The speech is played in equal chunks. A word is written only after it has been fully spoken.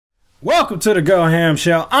Welcome to the Go Ham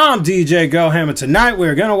Show. I'm DJ Go Ham, and tonight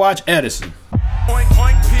we're gonna watch Edison. Oink,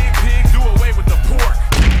 oink, pig, pig, do away with the pork.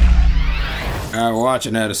 Alright, we're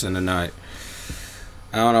watching Edison tonight.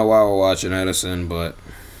 I don't know why we're watching Edison, but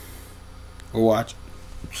we're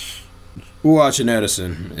watching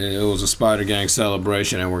Edison. It was a Spider Gang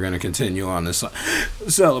celebration, and we're gonna continue on this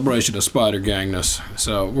celebration of Spider Gangness.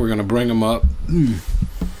 So we're gonna bring them up.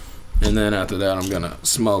 And then after that, I'm gonna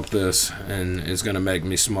smoke this, and it's gonna make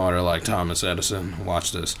me smarter like Thomas Edison.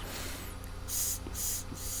 Watch this.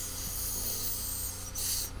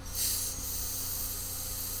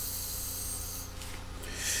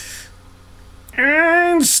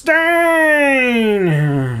 Einstein!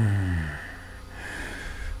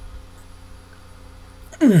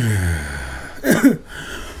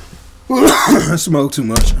 I smoke too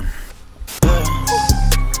much.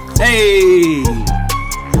 Hey!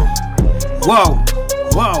 Whoa,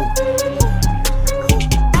 whoa.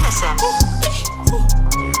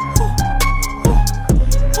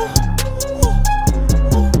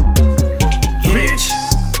 Bitch.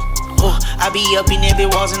 I be up in every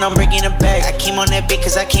walls and I'm breaking a bag. I came on that bitch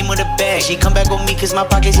cause I came with a bag. She come back with me cause my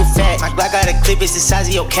pockets are fat. My Glock got a clip, it's the size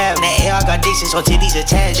of your cap. In the air I got dicks so titties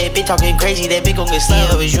attached. That bitch talking crazy, that bitch gon' get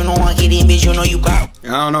slapped. Bitch, you know I'm kidding, bitch, you know you got. I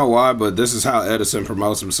don't know why, but this is how Edison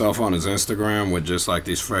promotes himself on his Instagram, with just like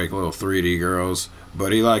these fake little 3D girls.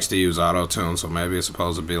 But he likes to use auto-tune, so maybe it's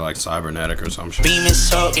supposed to be like cybernetic or some shit. Beam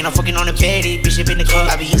is up, and I'm fucking on the bed, bitch up in the club.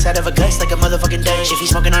 I be inside of a guts like a motherfucking Dutch. If he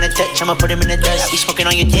smoking on a Dutch, I'ma put him in the dust. I be smoking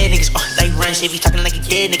on your dead niggas, like runs. If he talking like he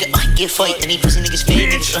dead, nigga, get fight. And he pussy niggas fake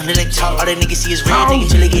niggas, under like top. All the niggas see is red, niggas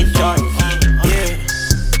till it get dark. Yeah.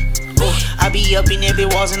 I be up in every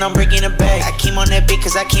walls and I'm breaking a bag. I came on that bitch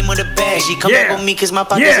cause I came with a bag. She come back with me cause my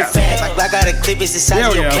pockets are fat. Like I got a clip, it's the size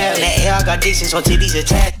of your cap. In the air I got dicks so titties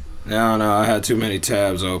attached. I don't know, I had too many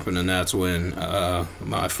tabs open, and that's when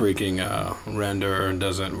my freaking renderer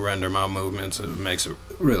doesn't render my movements. It makes it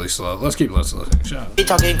really slow. Let's keep listening. Shut up. Bitch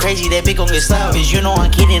talking crazy, that bitch gon' get slapped. Bitch, you know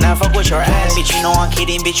I'm kidding, I fuck with your ass. Bitch, you know I'm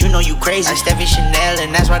kidding, bitch, you know you crazy. I step in Chanel,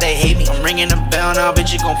 and that's why they hate me. I'm ringing the bell now,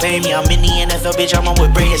 bitch, you gon' pay me. I'm in the NFL, bitch, I'm on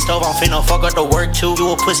with Brady Stove. I'm finna fuck up the work too.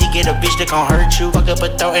 You a pussy, get a bitch that gon' hurt you. Fuck up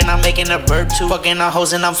a throat, and I'm making a burp too. Fucking on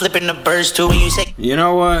hoes, and I'm flipping the birds too. When you say, you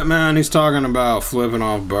know what, man? He's talking about flipping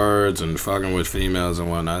off birds and fucking with females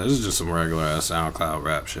and whatnot. This is just some regular ass SoundCloud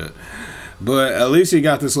rap shit. But at least he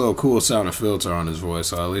got this little cool sounding filter on his voice,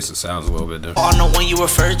 so at least it sounds a little bit different. I know when you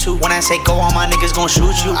refer to. When I say go, all my niggas gon'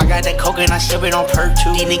 shoot you. I got that coke and I shove it on perk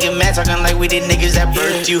too. These niggas mad talking like we did niggas that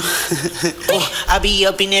birthed you. I be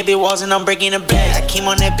up in every walls and I'm breaking a bag. I came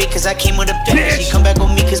on that bitch cause I came with a bag. She come back with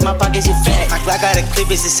me cause my pockets are fat. My Glock got a clip,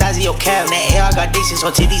 it's the size of your cap. In the air I got dicks so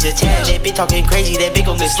titties attached. That bitch talking crazy, that bitch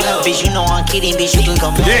gon' get slapped. Bitch, you know I'm kidding, bitch, you can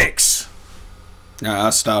come back. Dicks! Nah,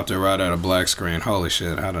 I stopped it right at a black screen. Holy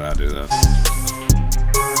shit, how did I do that?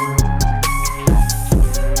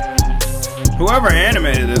 Whoever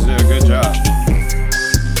animated this did a good job.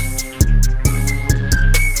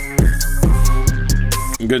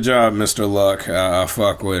 Good job, Mr. Luck. I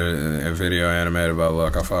fuck with it. A video animated by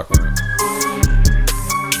Luck. I fuck with it.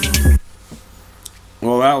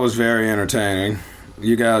 Well, that was very entertaining.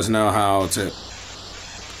 You guys know how to...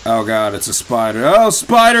 Oh god, it's a spider. Oh,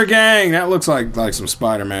 Spider Gang! That looks like some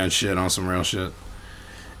Spider-Man shit on some real shit.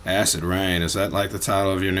 Acid Rain. Is that like the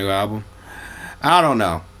title of your new album? I don't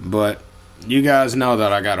know, but... You guys know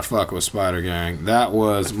that I gotta fuck with Spider Gang. That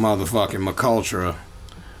was motherfucking McCulture.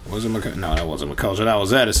 Was it McCulture? No, that wasn't McCulture. That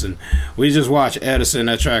was Edison. We just watched Edison.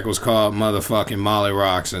 That track was called motherfucking Molly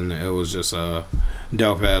Rocks, and it was just a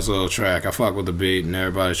dope ass little track. I fuck with the beat, and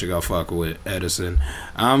everybody should go fuck with Edison.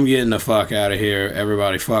 I'm getting the fuck out of here.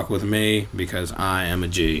 Everybody fuck with me because I am a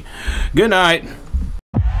G. Good night.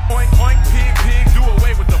 Oink,